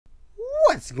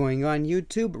What's going on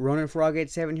YouTube? Ronin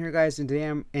Frog87 here, guys, and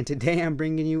today I'm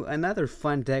bringing you another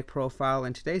fun deck profile.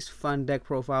 And today's fun deck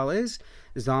profile is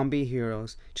Zombie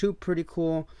Heroes. Two pretty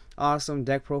cool, awesome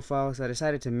deck profiles that I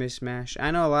decided to mismatch. I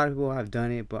know a lot of people have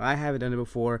done it, but I haven't done it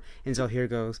before, and so here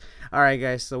goes. Alright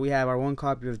guys, so we have our one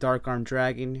copy of Dark Arm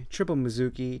Dragon, triple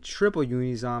Mezuki, triple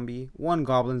Uni-Zombie, one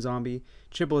Goblin Zombie,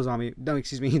 double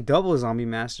Zombie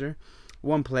Master,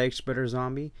 one Plague Spreader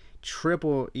Zombie,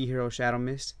 triple E-Hero Shadow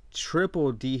Mist,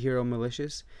 triple D-Hero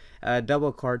Malicious,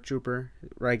 double Card Trooper,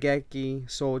 Raigeki,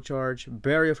 Soul Charge,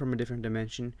 Burial from a Different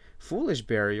Dimension, Foolish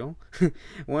Burial,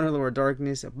 one of Lord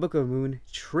Darkness, Book of Moon,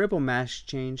 triple Mask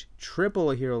Change, triple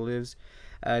A Hero Lives,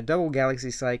 double Galaxy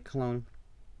Cyclone,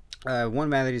 one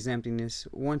Vanity's Emptiness,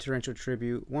 one Torrential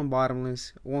Tribute, one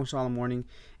Bottomless, one Solemn Warning,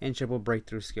 and triple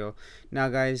Breakthrough Skill. Now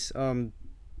guys,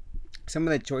 some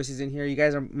of the choices in here, you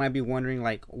guys might be wondering,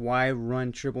 like, why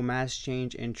run triple Mask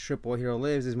Change and triple Hero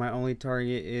Lives is my only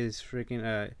target is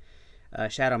freaking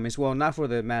Shadow Mist. Well, not for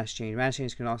the Mask Change. Mask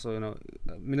Change can also,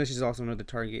 Malicious is also another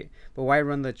target. But why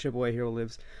run the triple A Hero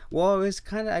Lives? Well, it's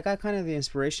I got kind of the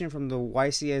inspiration from the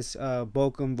YCS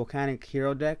Bokum Volcanic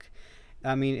Hero deck.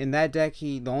 I mean, in that deck,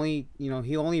 he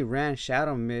only ran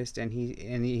Shadow Mist, and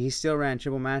he still ran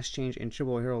triple Mask Change and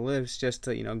triple Hero Lives just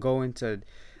to go into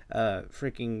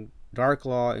freaking Dark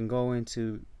Law and go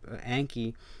into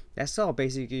Anki. That's all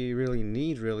basically you really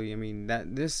need, really. I mean,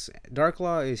 this Dark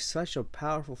Law is such a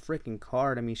powerful freaking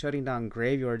card. I mean, shutting down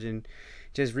graveyards and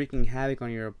just wreaking havoc on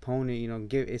your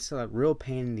opponent, it's a real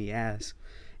pain in the ass.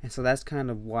 And so that's kind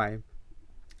of why.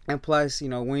 And plus,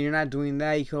 when you're not doing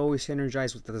that, you can always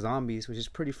synergize with the zombies, which is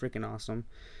pretty freaking awesome.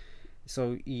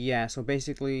 So yeah, so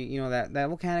basically, that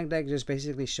volcanic deck just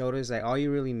basically showed us that all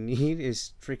you really need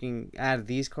is freaking add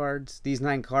these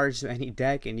 9 cards to any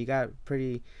deck, and you got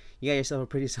yourself a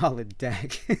pretty solid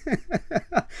deck.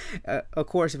 Of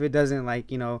course, if it doesn't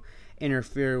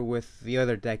interfere with the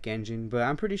other deck engine, but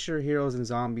I'm pretty sure heroes and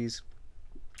zombies,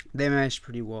 they mesh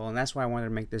pretty well, and that's why I wanted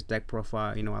to make this deck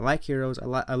profile. I like heroes,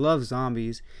 I love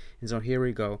zombies, and so here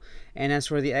we go. And as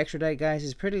for the extra deck, guys,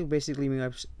 it's basically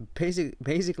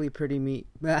pretty me.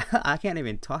 I can't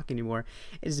even talk anymore.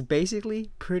 It's basically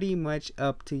pretty much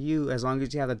up to you, as long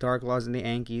as you have the Dark Laws and the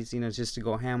Ankies, just to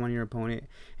go ham on your opponent.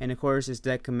 And of course, this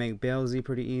deck can make Bailzy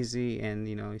pretty easy, and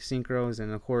Synchros,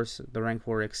 and of course the rank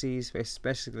 4 XCs,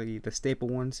 especially the staple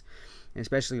ones, and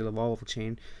especially the Volvo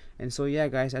Chain. And so yeah,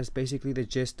 guys, that's basically the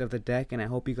gist of the deck, and I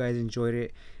hope you guys enjoyed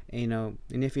it. And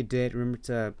if you did, remember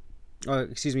to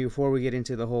before we get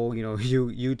into the whole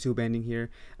YouTube ending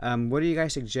here, what do you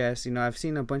guys suggest? I've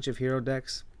seen a bunch of hero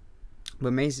decks,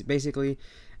 but basically,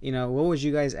 what would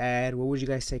you guys add? What would you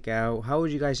guys take out? How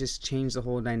would you guys just change the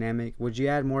whole dynamic? Would you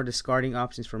add more discarding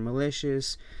options for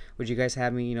Malicious? Would you guys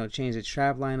have me, change the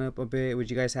trap lineup a bit? Would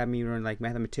you guys have me run like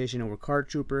Mathematician over Card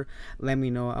Trooper? Let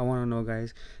me know. I want to know,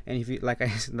 guys. And if you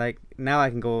now I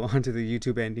can go on to the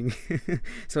YouTube ending.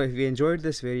 So if you enjoyed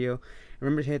this video,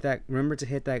 remember to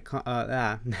hit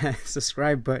that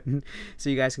subscribe button so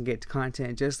you guys can get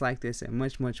content just like this and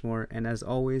much more. And as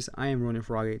always, I am Ronin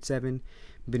Frog87,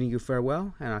 bidding you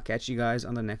farewell, and I'll catch you guys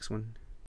on the next one.